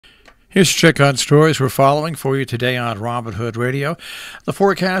Here's a check on stories we're following for you today on Robin Hood Radio. The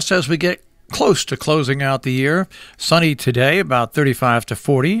forecast as we get close to closing out the year. Sunny today, about 35 to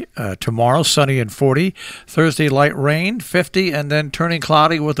 40. Tomorrow, sunny and 40. Thursday, light rain, 50, and then turning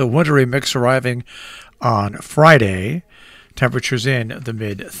cloudy with a wintry mix arriving on Friday. Temperatures in the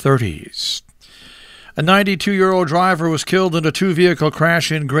mid-30s. A 92-year-old driver was killed in a two-vehicle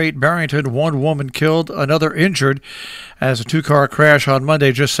crash in Great Barrington. One woman killed, another injured, as a two-car crash on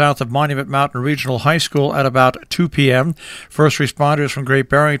Monday just south of Monument Mountain Regional High School at about 2 p.m. First responders from Great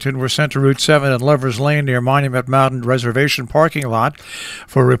Barrington were sent to Route 7 and Lovers Lane near Monument Mountain Reservation parking lot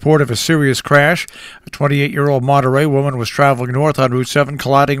for a report of a serious crash. A 28-year-old Monterey woman was traveling north on Route 7,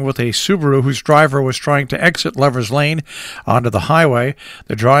 colliding with a Subaru whose driver was trying to exit Lovers Lane onto the highway.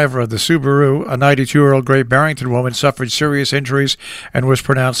 The driver of the Subaru, a 92-year-old Great Barrington woman, suffered serious injuries and was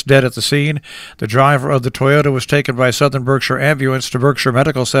pronounced dead at the scene. The driver of the Toyota was taken by Southern Berkshire Ambulance to Berkshire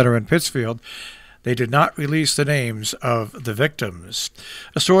Medical Center in Pittsfield. They did not release the names of the victims.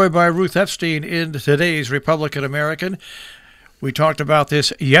 A story by Ruth Epstein in today's Republican American. We talked about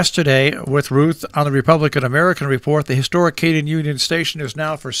this yesterday with Ruth on the Republican American Report. The historic Canaan Union Station is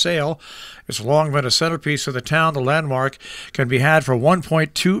now for sale. It's long been a centerpiece of the town. The landmark can be had for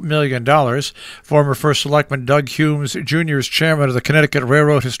 $1.2 million. Former First Selectman Doug Humes Jr. is chairman of the Connecticut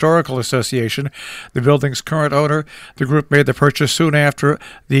Railroad Historical Association, the building's current owner. The group made the purchase soon after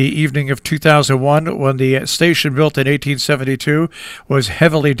the evening of 2001 when the station, built in 1872, was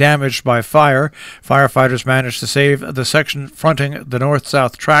heavily damaged by fire. Firefighters managed to save the section fronting the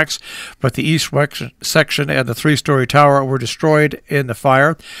north-south tracks, but the east section and the three-story tower were destroyed in the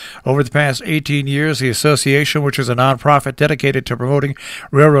fire. Over the past 18 years, the association, which is a nonprofit dedicated to promoting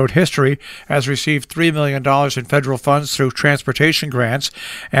railroad history, has received $3 million in federal funds through transportation grants.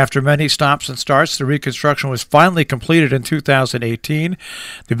 After many stops and starts, the reconstruction was finally completed in 2018.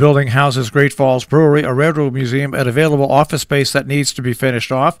 The building houses Great Falls Brewery, a railroad museum, and available office space that needs to be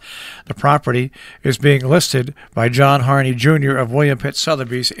finished off. The property is being listed by John Harney Jr. of William Pitt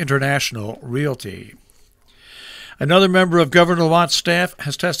Sotheby's International Realty. Another member of Governor Lamont's staff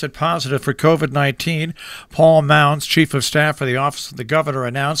has tested positive for COVID-19. Paul Mounds, Chief of Staff for the Office of the Governor,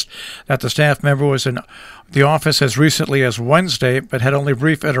 announced that the staff member was in the office as recently as Wednesday, but had only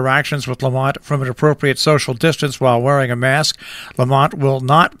brief interactions with Lamont from an appropriate social distance while wearing a mask. Lamont will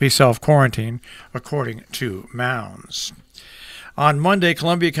not be self-quarantined, according to Mounds. On Monday,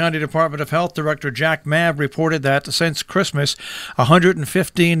 Columbia County Department of Health Director Jack Mabb reported that since Christmas,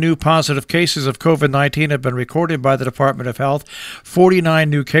 115 new positive cases of COVID-19 have been recorded by the Department of Health, 49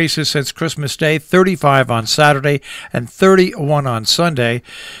 new cases since Christmas Day, 35 on Saturday, and 31 on Sunday,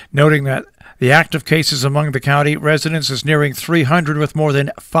 noting that the active cases among the county residents is nearing 300, with more than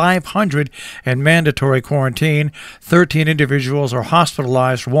 500 in mandatory quarantine. 13 individuals are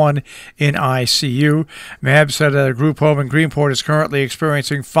hospitalized, 1 in ICU. Mabb said that a group home in Greenport is currently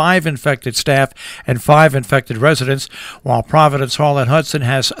experiencing 5 infected staff and 5 infected residents, while Providence Hall in Hudson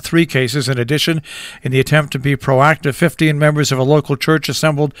has 3 cases. In addition, in the attempt to be proactive, 15 members of a local church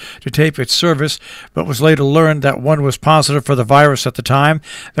assembled to tape its service, but was later learned that one was positive for the virus at the time.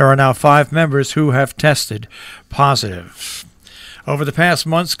 There are now 5 members who have tested positive. Over the past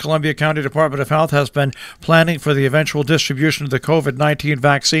months, Columbia County Department of Health has been planning for the eventual distribution of the COVID-19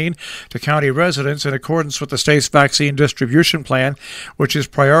 vaccine to county residents in accordance with the state's vaccine distribution plan, which is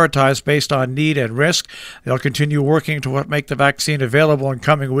prioritized based on need and risk. They'll continue working to make the vaccine available in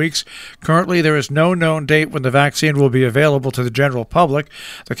coming weeks. Currently, there is no known date when the vaccine will be available to the general public.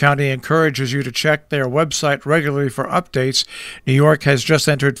 The county encourages you to check their website regularly for updates. New York has just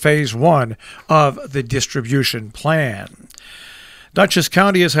entered Phase 1 of the distribution plan. Dutchess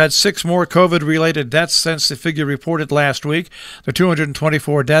County has had 6 more COVID-related deaths since the figure reported last week. The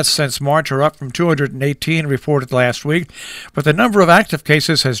 224 deaths since March are up from 218 reported last week, but the number of active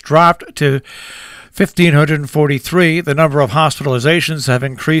cases has dropped to 1,543. The number of hospitalizations have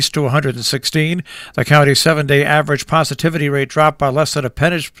increased to 116. The county's 7-day average positivity rate dropped by less than a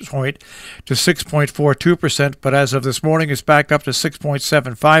percentage point to 6.42%, but as of this morning is back up to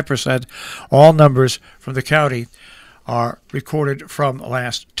 6.75%. All numbers from the county are recorded from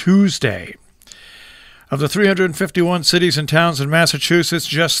last Tuesday. Of the 351 cities and towns in Massachusetts,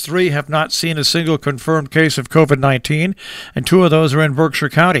 just 3 have not seen a single confirmed case of COVID-19, and 2 of those are in Berkshire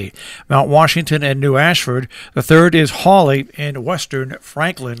County, Mount Washington and New Ashford. The third is Hawley in western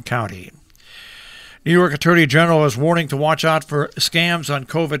Franklin County. New York Attorney General is warning to watch out for scams on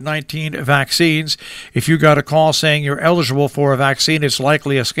COVID-19 vaccines. If you got a call saying you're eligible for a vaccine, it's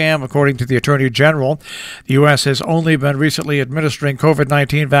likely a scam, according to the Attorney General. The U.S. has only been recently administering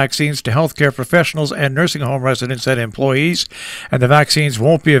COVID-19 vaccines to healthcare professionals and nursing home residents and employees, and the vaccines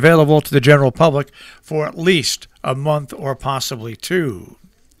won't be available to the general public for at least a month or possibly two.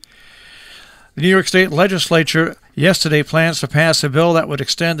 The New York State Legislature yesterday plans to pass a bill that would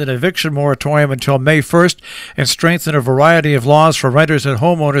extend an eviction moratorium until May 1st and strengthen a variety of laws for renters and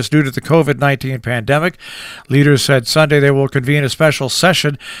homeowners due to the COVID-19 pandemic. Leaders said Sunday they will convene a special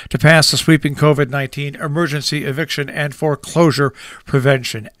session to pass the sweeping COVID-19 Emergency Eviction and Foreclosure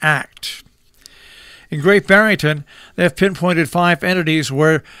Prevention Act. In Great Barrington, they have pinpointed 5 entities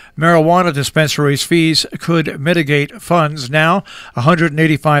where marijuana dispensaries' fees could mitigate funds. Now,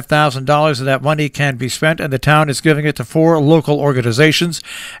 $185,000 of that money can be spent, and the town is giving it to 4 local organizations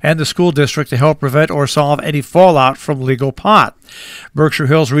and the school district to help prevent or solve any fallout from legal pot. Berkshire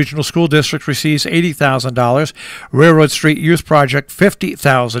Hills Regional School District receives $80,000, Railroad Street Youth Project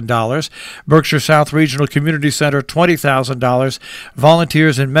 $50,000, Berkshire South Regional Community Center $20,000,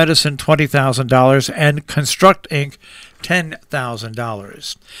 Volunteers in Medicine $20,000, and Construct Inc.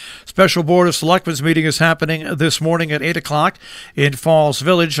 $10,000. Special Board of Selectmen's meeting is happening this morning at 8 o'clock in Falls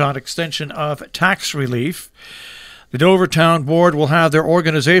Village on extension of tax relief. The Dover Town Board will have their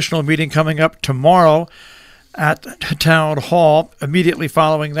organizational meeting coming up tomorrow at Town Hall. Immediately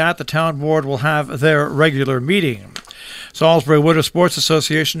following that, the Town Board will have their regular meeting. Salisbury Winter Sports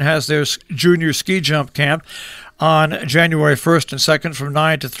Association has their junior ski jump camp on January 1st and 2nd from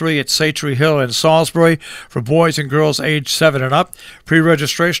 9 to 3 at Satre Hill in Salisbury for boys and girls aged 7 and up.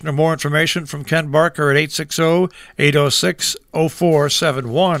 Pre-registration or more information from Ken Barker at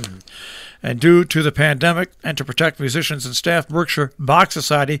 860-806-0471. And due to the pandemic and to protect musicians and staff, Berkshire Bach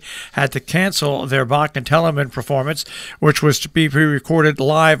Society had to cancel their Bach and Telemann performance, which was to be pre-recorded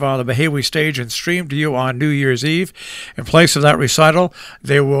live on the Mahawi stage and streamed to you on New Year's Eve. In place of that recital,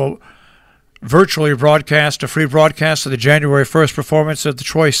 they will virtually broadcast a free broadcast of the January 1st performance at the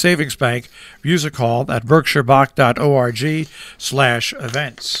Troy Savings Bank Music Hall at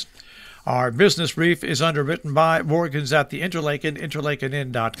berkshirebach.org/events. Our business brief is underwritten by Morgans at the Interlaken,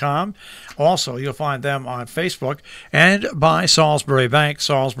 interlakenin.com. Also, you'll find them on Facebook, and by Salisbury Bank,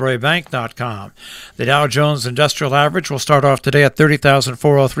 salisburybank.com. The Dow Jones Industrial Average will start off today at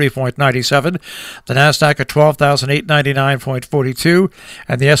 30,403.97, the NASDAQ at 12,899.42,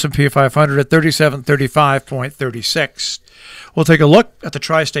 and the S&P 500 at 3735.36. We'll take a look at the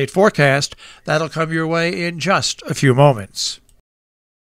tri-state forecast. That'll come your way in just a few moments.